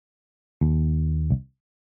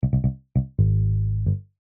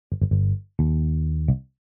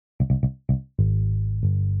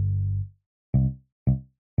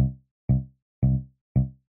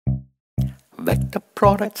Vector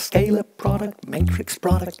product, scalar product, matrix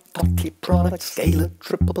product, dotty product, scalar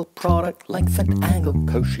triple product, length and angle,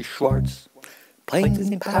 Cauchy-Schwarz. Planes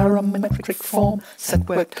in parametric form, set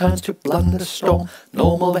work turns to blunderstorm,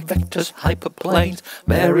 normal vectors, hyperplanes,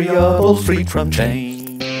 variables freed from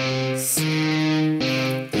chains.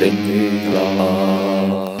 Linear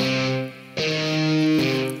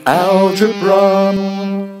Algebra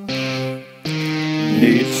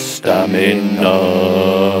needs sta-mi-na.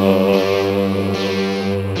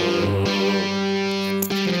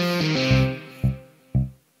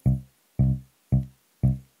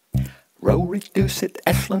 Re-du-ced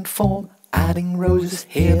echelon form, adding rows is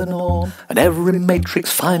here the norm, and every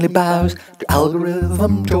matrix finally bows to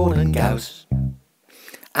algorithm Jordan-Gauss.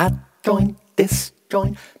 Adjoint,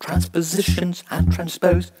 disjoint, transpositions and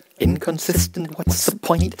transpose, inconsistent, what's the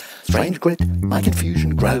point? Strange grid, my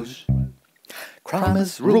confusion grows.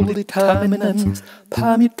 Cramer's rule determinants,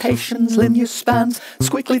 permutations, linear spans,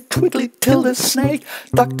 squiggly, twiggly, tilde, snake.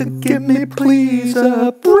 Doctor, give me please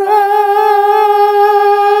a break.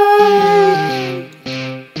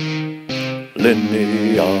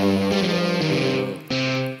 Linear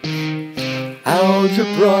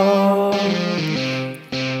Algebra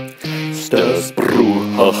stirs brew.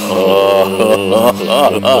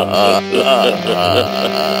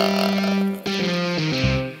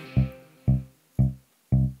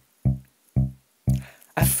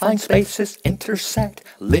 Affine spaces intersect,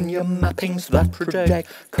 linear mappings that project,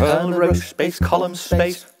 kernel, row space, column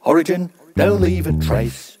space, origin, don't leave a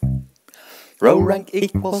trace. Row rank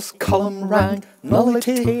equals column rank,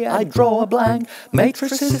 nullity, I draw a blank,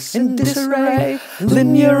 matrices in disarray,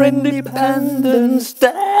 linear independence,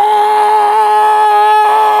 stay!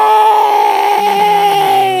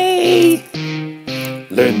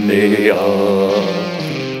 Linear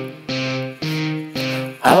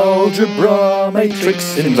Algebra,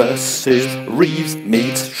 matrix inverses, Reeves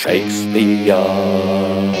meets Shakespeare.